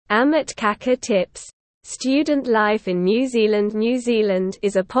Amat Kaka tips. Student life in New Zealand. New Zealand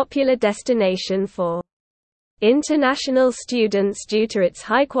is a popular destination for international students due to its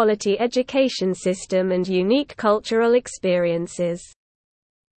high-quality education system and unique cultural experiences.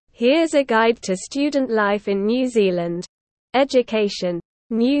 Here's a guide to student life in New Zealand. Education.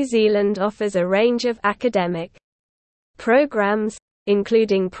 New Zealand offers a range of academic programs,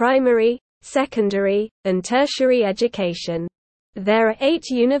 including primary, secondary, and tertiary education. There are 8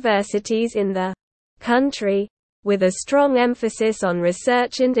 universities in the country, with a strong emphasis on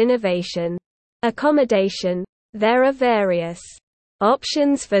research and innovation. Accommodation. There are various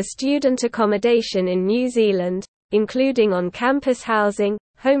options for student accommodation in New Zealand, including on-campus housing,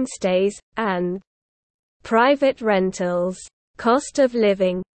 homestays, and private rentals. Cost of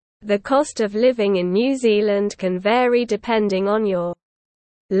living. The cost of living in New Zealand can vary depending on your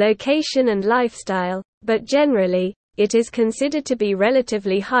location and lifestyle, but generally, it is considered to be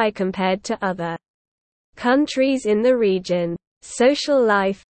relatively high compared to other countries in the region. Social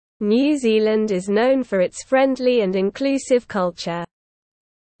life. New Zealand is known for its friendly and inclusive culture,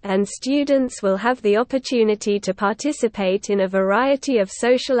 and students will have the opportunity to participate in a variety of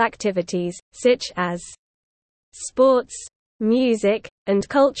social activities, such as sports, music, and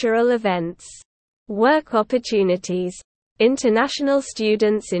cultural events. Work opportunities. International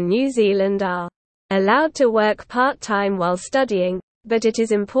students in New Zealand are allowed to work part-time while studying, but it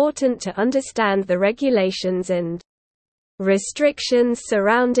is important to understand the regulations and restrictions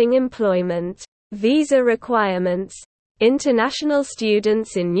surrounding employment. Visa requirements. International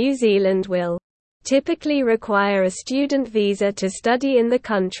students in New Zealand will typically require a student visa to study in the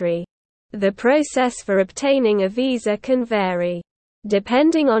country. The process for obtaining a visa can vary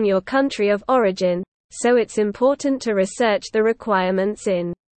depending on your country of origin, so it's important to research the requirements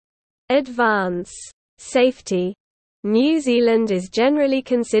in advance. Safety. New Zealand is generally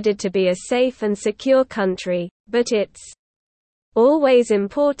considered to be a safe and secure country, but it's always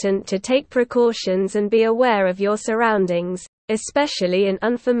important to take precautions and be aware of your surroundings, especially in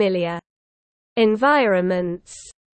unfamiliar environments.